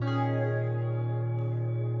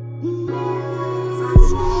Listen,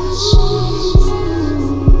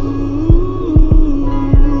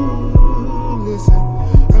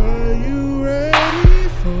 are you ready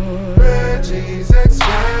for Reggie's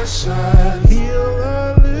Expressions? Heal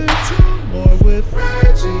a little more with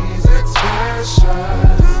Reggie's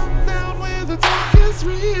Expressions. Calm down where the talk is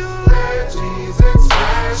real. Reggie's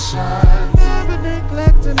Expressions. Never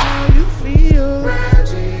neglecting how you feel.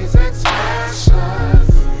 Reggie's Expressions.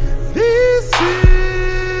 This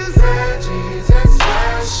is Reggie's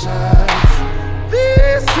Expressions.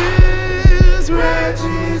 This is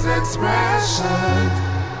Reggie's Expressions.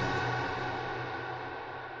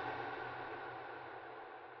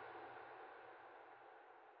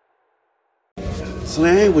 So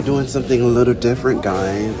today we're doing something a little different,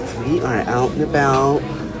 guys. We are out and about.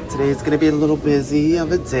 Today's gonna be a little busy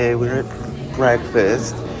of a day. We're at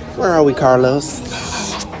breakfast. Where are we, Carlos?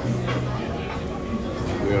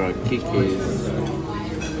 We're on Kiki's.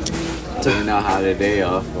 Turning out how the day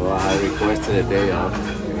off, or I requested a day off.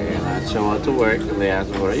 And I show up to work and they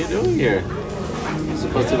asked me, what are you doing here? You're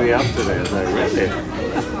supposed to be off today. I was like, really?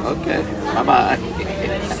 Okay, bye-bye.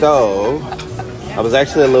 So, I was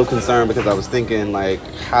actually a little concerned because I was thinking like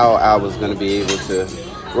how I was going to be able to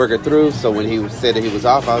work it through. So when he said that he was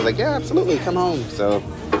off, I was like, yeah, absolutely, come home. So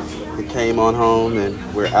he came on home and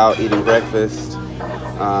we're out eating breakfast.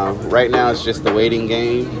 Right now it's just the waiting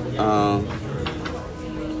game.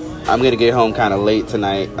 I'm going to get home kind of late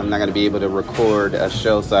tonight. I'm not going to be able to record a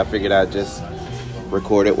show, so I figured I'd just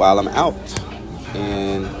record it while I'm out.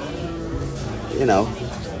 And, you know,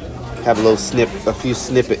 have a few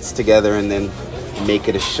snippets together and then make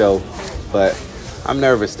it a show. But I'm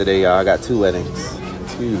nervous today, y'all. I got two weddings.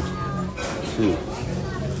 Two.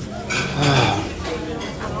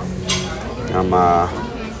 I'm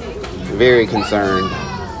very concerned,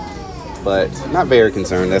 but not very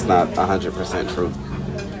concerned. That's not 100% true.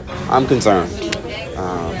 I'm concerned.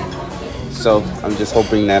 So I'm just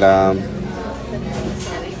hoping that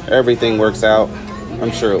everything works out.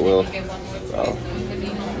 I'm sure it will. So,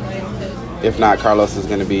 if not, Carlos is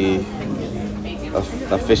going to be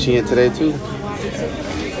officiant today too.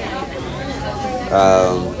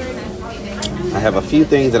 I have a few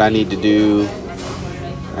things that I need to do.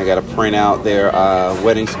 I got to print out their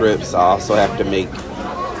wedding scripts. I also have to make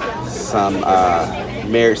some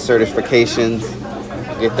marriage certifications.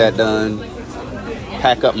 Get that done.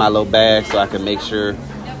 Pack up my little bag so I can make sure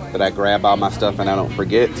that I grab all my stuff and I don't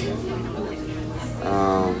forget.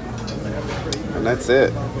 And that's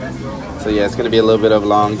it. So yeah, it's going to be a little bit of a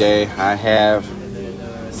long day. I have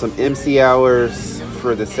some MC hours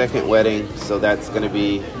for the second wedding, so it's going to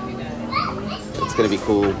be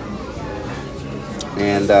cool.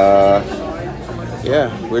 And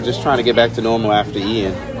yeah, we're just trying to get back to normal after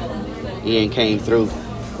Ian. Ian came through.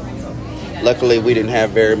 Luckily, we didn't have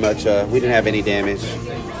very much. We didn't have any damage,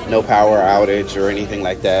 no power outage or anything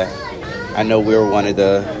like that. I know we were one of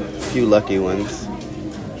the few lucky ones.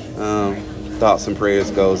 Thoughts and prayers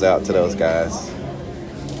goes out to those guys.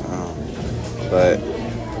 But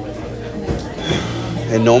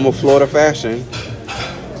in normal Florida fashion,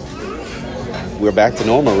 we're back to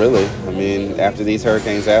normal, really. I mean, after these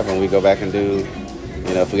hurricanes happen, we go back and do,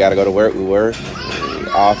 if we got to go to work, we work.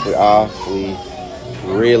 Off, we're off. We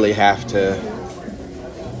really have to,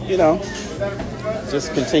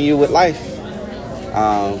 just continue with life.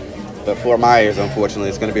 But Fort Myers, unfortunately,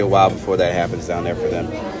 it's going to be a while before that happens down there for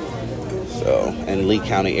them. So, in Lee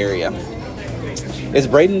County area. Is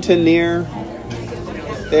Bradenton near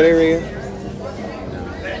that area?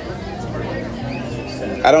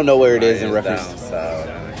 I don't know where it is in reference. Down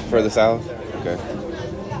south. Further south? Okay.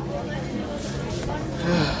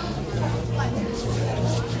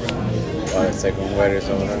 Oh, the second wedding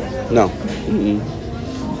over there? No.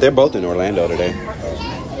 Mm-mm. They're both in Orlando today.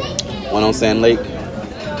 One on Sand Lake.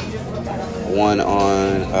 One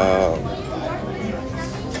on...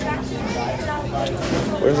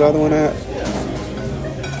 where's the other one at?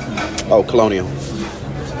 Oh, Colonial.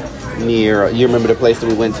 Near... you remember the place that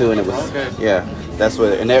we went to and it was... Okay. Yeah. That's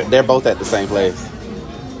where... And they're both at the same place.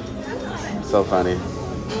 So funny.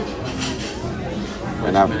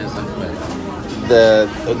 And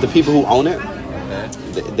the people who own it,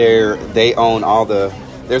 they own all the...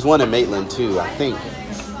 There's one in Maitland too, I think.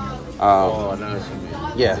 I know what you mean.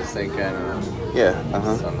 Yeah. It's the same kind of... Yeah.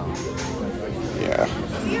 Uh-huh. Yeah.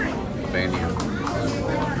 venue.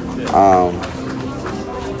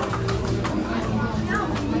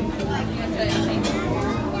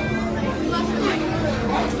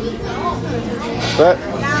 But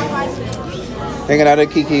hanging out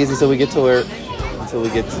at Kiki's until we get to work, until we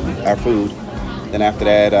get our food. Then after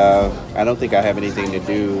that, I don't think I have anything to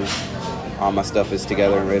do all my stuff is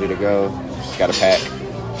together and ready to go. Just got to pack.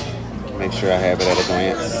 Make sure I have it at a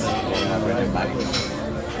glance.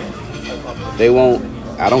 They won't.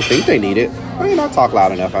 I don't think they need it. I mean, I'll talk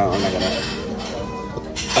loud enough. I'm not gonna.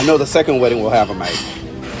 I know the second wedding will have a mic.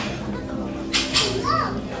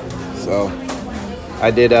 So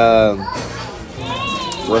I did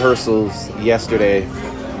rehearsals yesterday,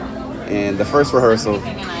 and the first rehearsal.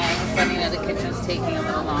 The kitchen's taking a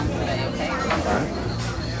little long today. Okay.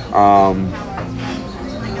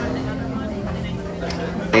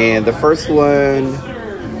 And the first one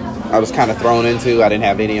I was kind of thrown into. I didn't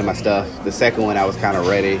have any of my stuff. The second one I was kind of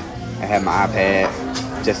ready. I had my iPad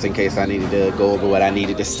just in case I needed to go over what I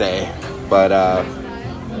needed to say. But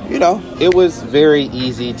it was very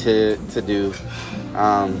easy to do.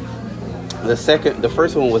 The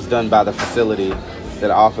first one was done by the facility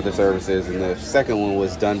that offered the services, and the second one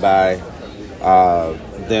was done by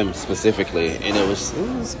them specifically, and it was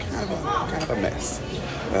kind of a mess.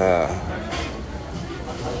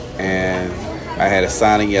 And I had a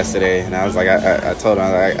signing yesterday, and I was like, I told him,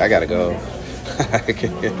 I gotta go.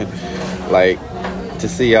 Like, to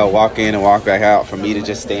see y'all walk in and walk back out, for me to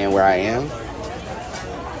just stand where I am,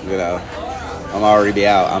 I'm already be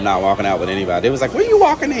out. I'm not walking out with anybody. They was like, where you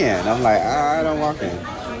walking in? I'm like, I don't walk in.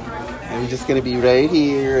 I'm just gonna be right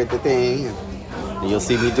here at the thing, and you'll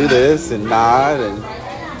see me do this and nod and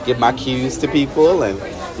give my cues to people and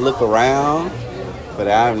look around, but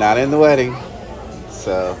I'm not in the wedding.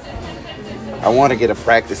 So I want to get a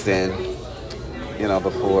practice in,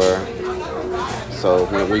 before. So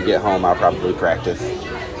when we get home, I'll probably practice.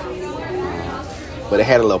 But it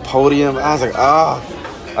had a little podium. I was like, I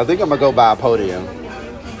think I'm going to go buy a podium.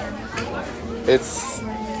 It's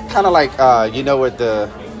kind of like, with the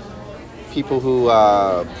people who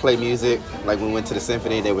play music, like when we went to the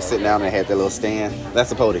symphony, they were sitting down and they had their little stand.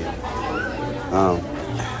 That's a podium.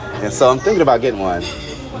 And so I'm thinking about getting one.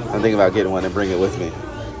 I'm thinking about getting one and bring it with me.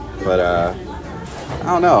 But I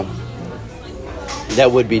don't know.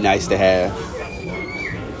 That would be nice to have,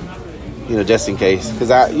 just in case.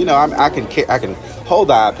 Because I can hold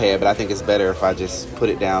the iPad, but I think it's better if I just put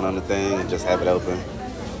it down on the thing and just have it open.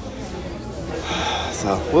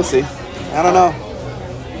 So we'll see. I don't know.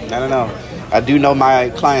 I do know my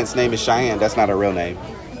client's name is Cheyenne. That's not her real name.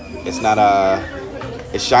 It's not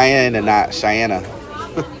it's Cheyenne and not Cheyenne.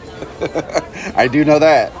 I do know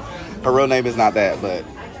that. Her real name is not that, but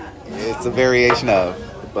it's a variation of.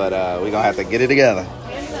 But we're going to have to get it together.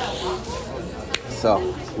 So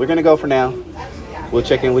we're going to go for now. We'll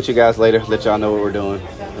check in with you guys later, let y'all know what we're doing.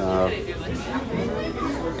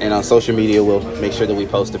 And on social media, we'll make sure that we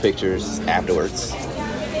post the pictures afterwards.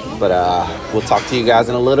 But we'll talk to you guys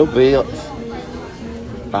in a little bit.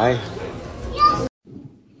 Bye.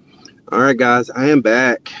 All right, guys, I am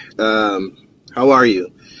back. How are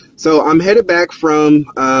you? So I'm headed back from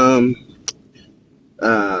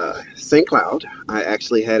St. Cloud. I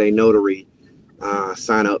actually had a notary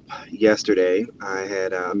sign up yesterday. I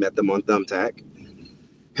had met them on Thumbtack.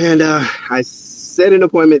 And I set an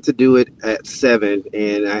appointment to do it at 7,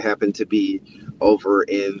 and I happened to be over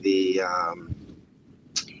in the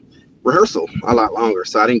rehearsal a lot longer,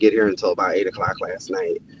 so I didn't get here until about 8 o'clock last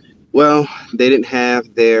night. Well, they didn't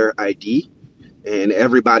have their ID, and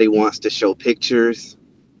everybody wants to show pictures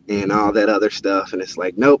and all that other stuff, and it's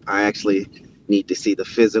like, nope, I actually need to see the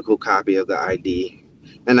physical copy of the ID.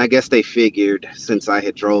 And I guess they figured, since I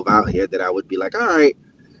had drove out here, that I would be like, all right.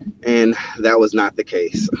 And that was not the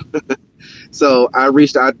case. So I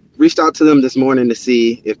reached out to them this morning to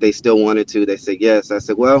see if they still wanted to. They said yes. I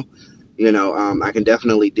said, well, I can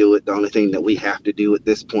definitely do it. The only thing that we have to do at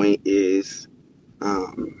this point is, I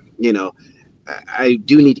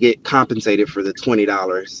do need to get compensated for the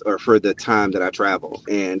 $20 or for the time that I travel.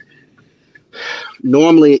 And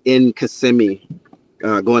normally in Kissimmee,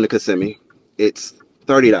 going to Kissimmee, it's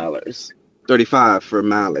 $30. $35 for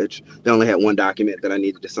mileage. They only had one document that I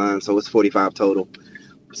needed to sign, so it's $45 total.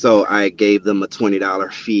 So I gave them a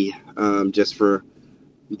 $20 fee just for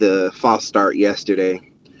the false start yesterday.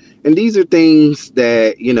 And these are things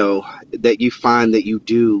that, that you find that you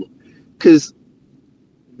do,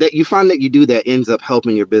 that ends up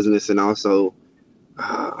helping your business and also,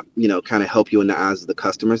 kind of help you in the eyes of the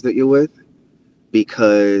customers that you're with,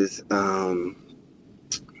 because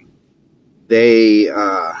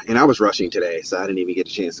and I was rushing today, so I didn't even get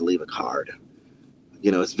a chance to leave a card.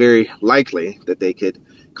 It's very likely that they could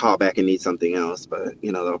call back and need something else, but,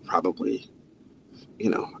 they'll probably,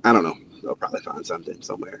 I don't know. They'll probably find something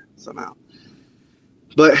somewhere, somehow.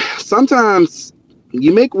 But sometimes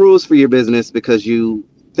you make rules for your business because you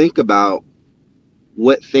think about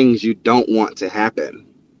what things you don't want to happen.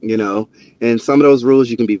 you know, and some of those rules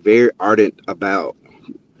you can be very ardent about.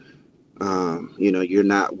 You know, you're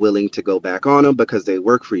not willing to go back on them because they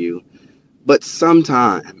work for you. But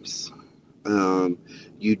sometimes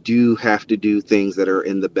you do have to do things that are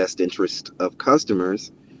in the best interest of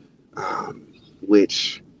customers,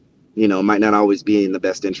 which, you know, might not always be in the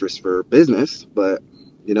best interest for business. But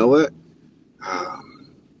you know what?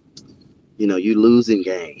 You know, you lose and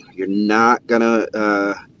gain. You're not gonna,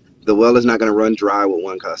 the well is not gonna run dry with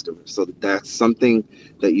one customer. So that's something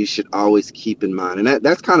that you should always keep in mind. And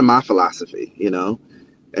that's kind of my philosophy, you know.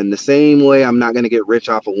 And the same way I'm not gonna get rich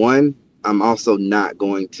off of one, I'm also not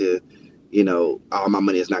going to, you know, all my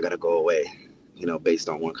money is not gonna go away, you know, based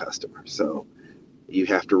on one customer. So you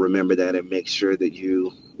have to remember that and make sure that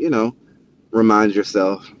you know, remind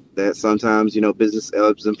yourself that sometimes, you know, business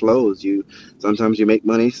ebbs and flows. Sometimes you make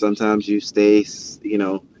money, sometimes you stay, you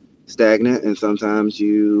know, stagnant, and sometimes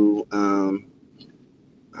you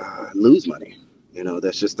lose money. You know,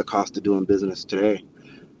 that's just the cost of doing business today.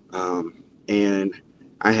 And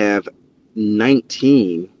I have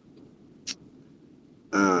 19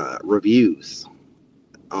 reviews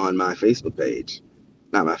on my Facebook page,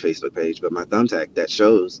 not my Facebook page, but my Thumbtack, that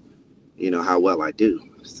shows, you know, how well I do.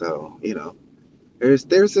 So, you know,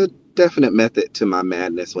 there's a definite method to my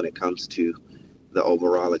madness when it comes to the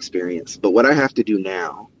overall experience. But what I have to do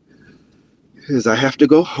now is I have to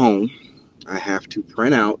go home. I have to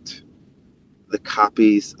print out the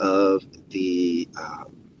copies of the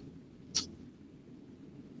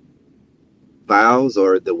vows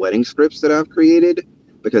or the wedding scripts that I've created,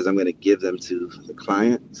 because I'm going to give them to the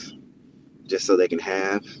clients just so they can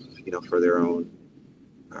have, you know, for their own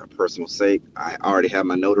personal sake. I already have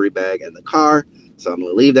my notary bag in the car, so I'm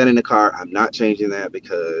going to leave that in the car. I'm not changing that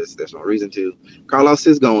because there's no reason to. Carlos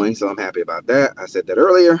is going, so I'm happy about that. I said that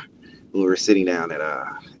earlier when we were sitting down at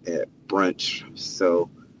brunch. So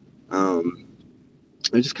I'm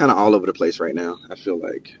just kind of all over the place right now, I feel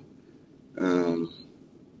like.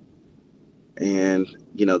 And,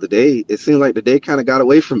 you know, it seemed like the day kind of got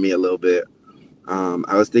away from me a little bit.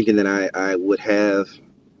 I was thinking that I would have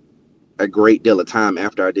a great deal of time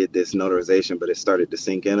after I did this notarization, but it started to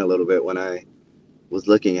sink in a little bit when I was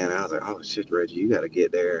looking at it. I was like, oh shit, Reggie, you got to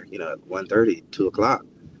get there, you know, at 1:30, 2 o'clock.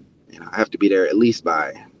 And I have to be there at least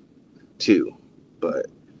by 2. But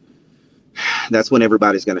that's when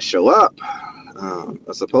everybody's going to show up,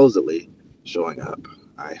 supposedly showing up.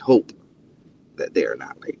 I hope that they're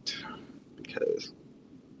not late, because,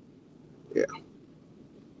 yeah.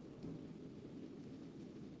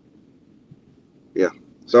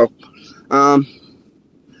 So,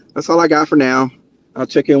 that's all I got for now. I'll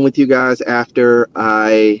check in with you guys after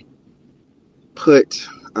I put,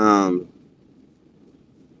 I'll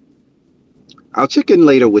check in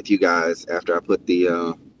later with you guys after I put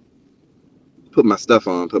the, put my stuff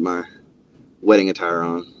on, put my wedding attire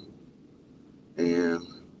on, and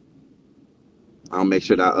I'll make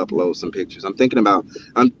sure that I upload some pictures. I'm thinking about,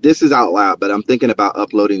 this is out loud, but I'm thinking about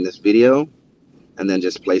uploading this video and then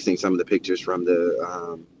just placing some of the pictures from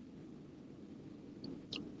the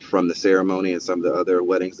ceremony and some of the other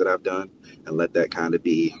weddings that I've done, and let that kind of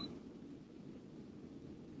be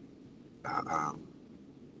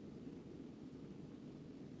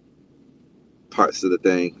parts of the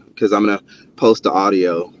thing, because I'm gonna post the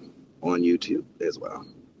audio on YouTube as well,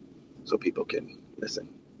 so people can listen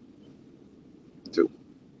too.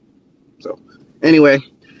 So anyway,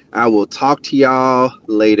 I will talk to y'all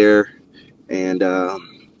later, and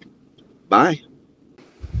bye.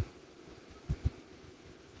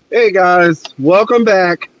 Hey guys, welcome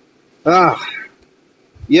back.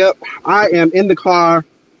 Yep, I am in the car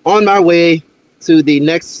on my way to the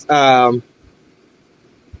next.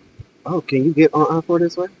 Oh, can you get on I-4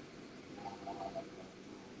 this way?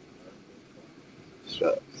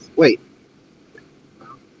 Shucks. Wait.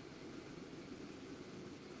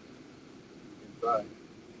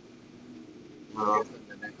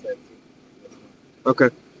 Okay.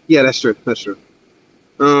 Yeah, that's true. That's true.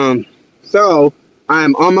 So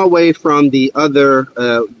I'm on my way from the other,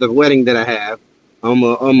 the wedding that I have. I'm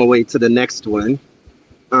on my way to the next one.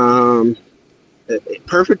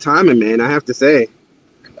 Perfect timing, man, I have to say.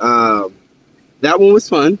 That one was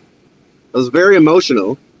fun. It was very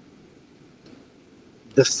emotional.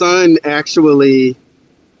 The son actually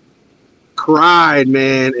cried,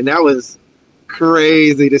 man, and that was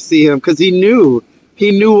crazy to see him, because he knew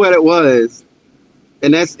what it was.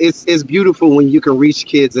 And it's beautiful when you can reach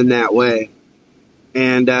kids in that way.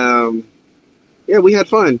 And yeah, we had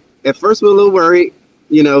fun. At first we were a little worried,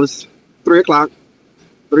 you know, it was 3 o'clock,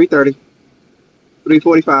 3:30,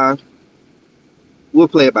 3:45. We'll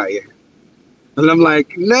play it by ear. And I'm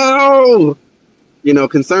like, no,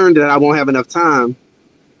 concerned that I won't have enough time.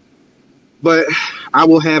 But I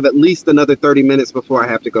will have at least another 30 minutes before I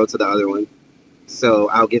have to go to the other one. So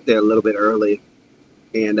I'll get there a little bit early.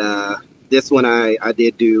 And this one I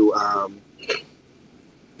did do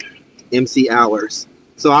MC hours.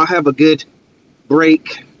 So I'll have a good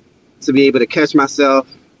break to be able to catch myself,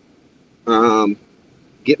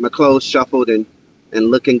 get my clothes shuffled and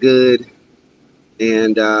looking good,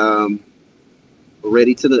 and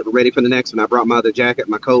ready for the next one. I brought my other jacket,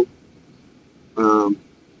 my coat.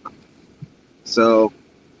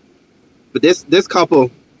 But this couple,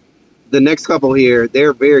 the next couple here,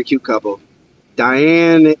 they're a very cute couple.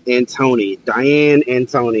 Diane and Tony.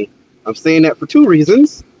 I'm saying that for two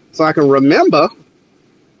reasons, so I can remember.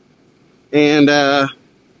 And their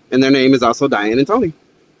name is also Diane and Tony.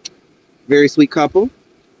 Very sweet couple.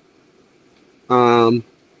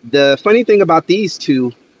 The funny thing about these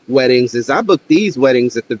two weddings is I booked these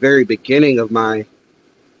weddings at the very beginning of my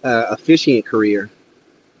officiant career.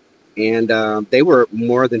 And they were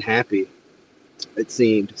more than happy, it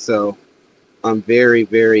seemed. So I'm very,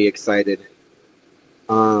 very excited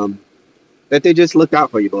that they just looked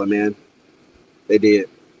out for you, boy, man. They did.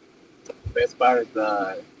 Best part is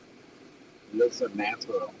it looks so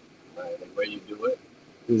natural, right? The way you do it.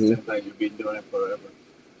 Mm-hmm. Seems like you've been doing it forever.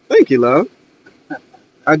 Thank you, love.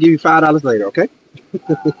 I'll give you $5 later, okay?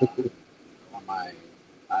 On my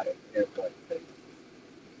haircut face.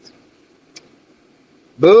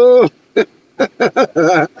 Boo!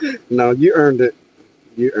 No, you earned it.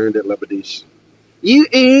 You earned it, Labadish. You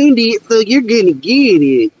earned it, so you're gonna get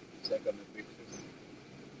it. Check on the pictures.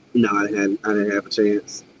 No, I didn't have a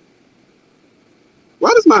chance.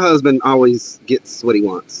 Why does my husband always get what he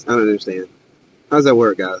wants? I don't understand. How does that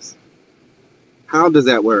work, guys? How does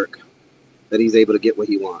that work? That he's able to get what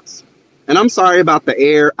he wants. And I'm sorry about the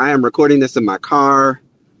air. I am recording this in my car.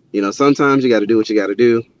 Sometimes you got to do what you got to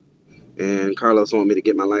do. And Carlos wanted me to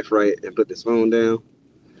get my life right and put this phone down.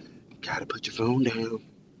 Gotta put your phone down.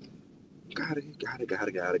 Gotta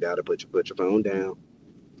put your phone down.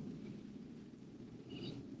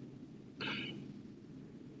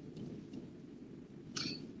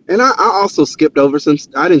 And I also skipped over some.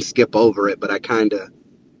 I didn't skip over it, but I kind of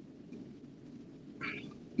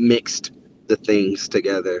mixed the things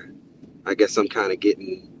together. I guess I'm kind of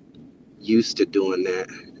getting used to doing that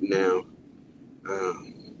now.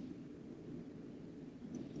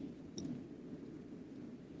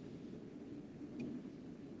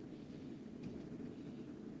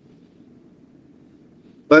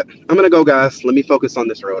 But I'm going to go, guys. Let me focus on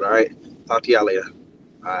this road, all right? Talk to y'all later.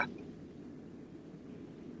 Bye.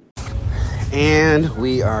 And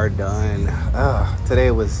we are done.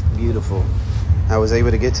 Today was beautiful. I was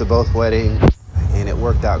able to get to both weddings, and it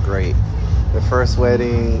worked out great. The first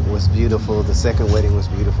wedding was beautiful. The second wedding was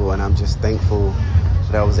beautiful, and I'm just thankful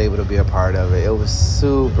that I was able to be a part of it. It was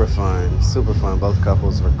super fun, super fun. Both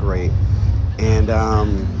couples were great. And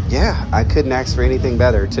I couldn't ask for anything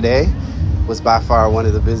better. Today was by far one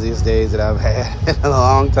of the busiest days that I've had in a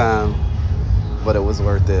long time, but it was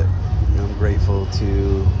worth it. I'm grateful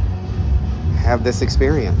to have this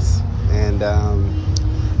experience, and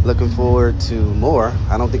looking forward to more.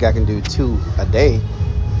 I don't think I can do 2 a day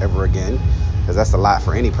ever again, because that's a lot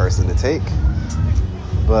for any person to take.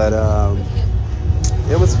 But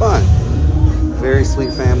it was fun. Very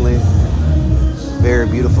sweet family, very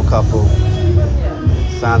beautiful couple.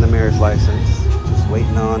 Signed the marriage license. Just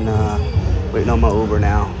waiting on my Uber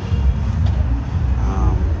now.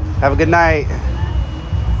 Have a good night.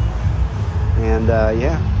 And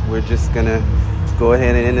we're just gonna go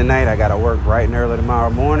ahead and end the night. I gotta work bright and early tomorrow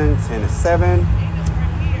morning, 10 to 7.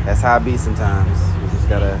 That's how I be sometimes. You just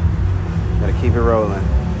gotta keep it rolling.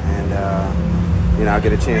 And I'll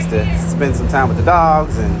get a chance to spend some time with the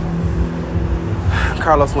dogs. And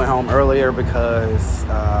Carlos went home earlier because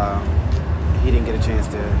he didn't get a chance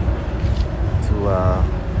to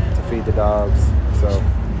feed the dogs. So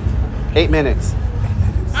 8 minutes.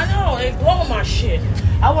 I know, it's blowing my shit.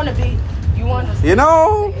 I want to be. You want to? 8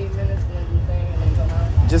 minutes and then come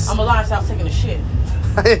out. just I'm alive. Stop taking a shit.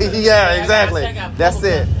 yeah, exactly. That's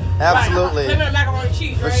it. Absolutely. Right, macaroni and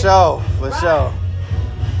cheese, For right? sure.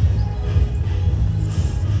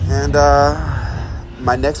 And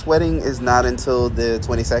my next wedding is not until the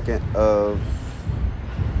 22nd of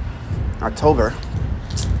October.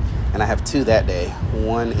 And I have 2 that day.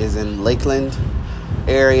 One is in Lakeland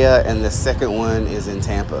area, and the second one is in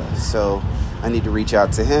Tampa. So I need to reach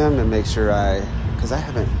out to him and make sure because I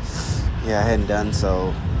hadn't done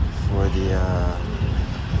so for the,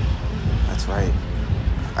 that's right.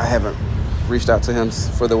 I haven't reached out to him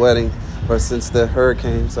for the wedding or since the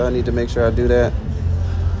hurricane, so I need to make sure I do that.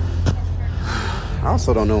 I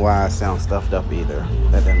also don't know why I sound stuffed up either.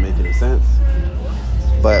 That doesn't make any sense.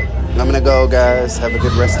 But I'm going to go, guys. Have a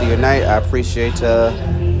good rest of your night. I appreciate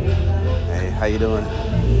hey, how you doing?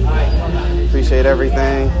 Appreciate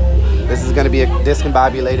everything. This is going to be a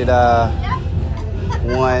discombobulated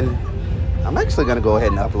one. I'm actually going to go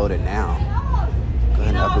ahead and upload it now. Go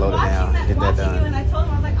ahead and upload it now. Get that done. And I told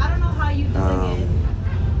him, I was like, I don't know how you doing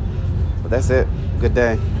it. But that's it. Good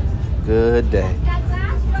day. Good day.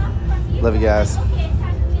 Love you guys.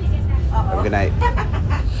 Have a good night.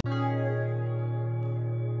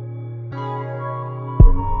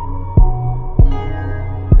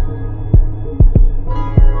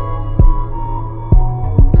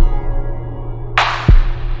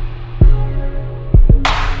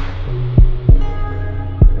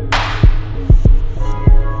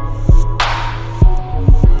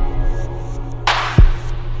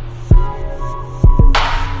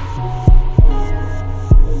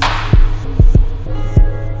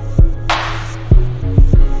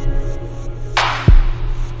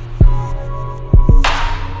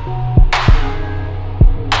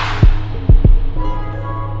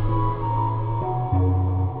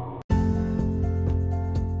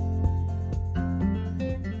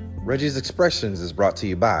 Reggie's Expressions is brought to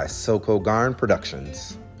you by Soko Garn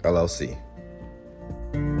Productions, LLC.